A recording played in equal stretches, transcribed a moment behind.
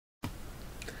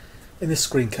In this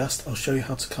screencast I'll show you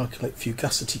how to calculate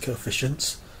fugacity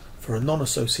coefficients for a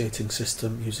non-associating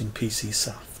system using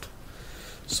PC-SAFT.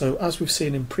 So as we've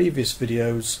seen in previous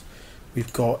videos,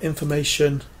 we've got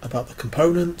information about the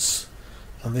components,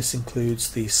 and this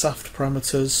includes the SAFT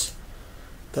parameters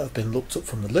that have been looked up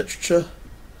from the literature.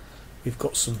 We've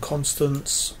got some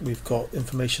constants, we've got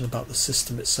information about the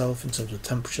system itself in terms of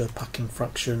temperature, packing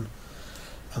fraction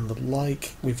and the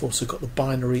like. We've also got the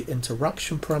binary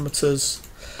interaction parameters,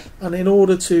 and in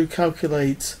order to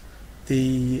calculate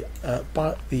the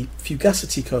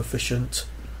fugacity coefficient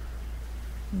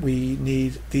we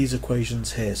need these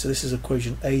equations here. So this is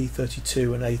equation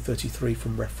A32 and A33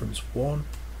 from reference 1,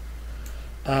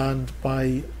 and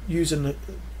by using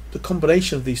the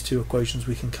combination of these two equations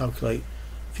we can calculate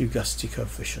fugacity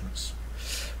coefficients.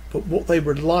 But what they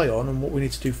rely on, and what we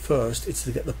need to do first, is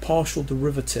to get the partial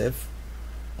derivative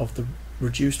of the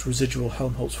reduced residual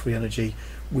Helmholtz free energy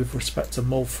with respect to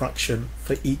mole fraction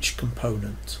for each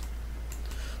component.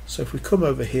 So if we come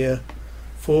over here,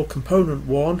 for component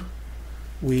 1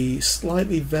 we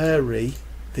slightly vary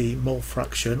the mole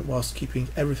fraction whilst keeping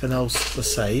everything else the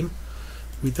same.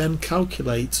 We then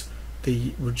calculate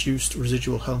the reduced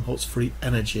residual Helmholtz free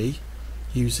energy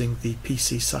using the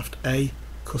PC-SAFT A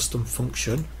custom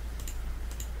function.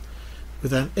 We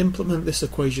then implement this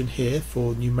equation here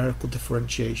for numerical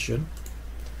differentiation,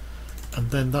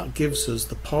 and then that gives us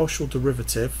the partial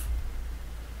derivative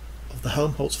of the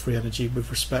Helmholtz free energy with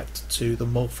respect to the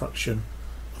mole fraction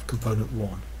of component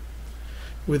 1.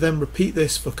 We then repeat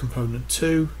this for component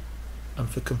 2 and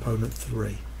for component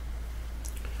 3.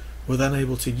 We're then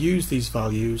able to use these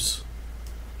values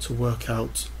to work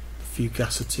out the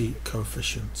fugacity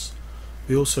coefficients.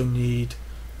 We also need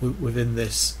within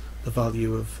this the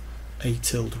value of A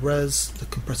tilde res, the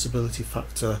compressibility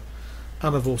factor,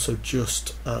 and I've also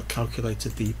just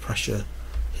calculated the pressure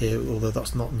here, although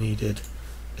that's not needed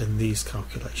in these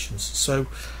calculations. So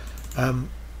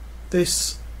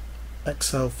this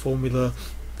Excel formula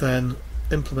then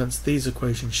implements these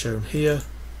equations shown here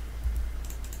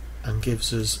and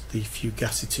gives us the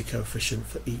fugacity coefficient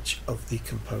for each of the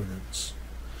components.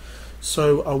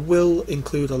 So I will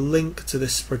include a link to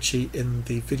this spreadsheet in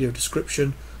the video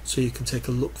description so you can take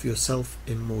a look for yourself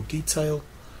in more detail,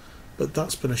 but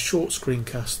that's been a short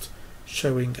screencast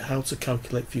showing how to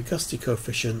calculate fugacity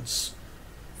coefficients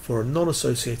for a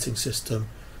non-associating system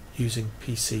using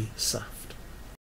PC-SAFT.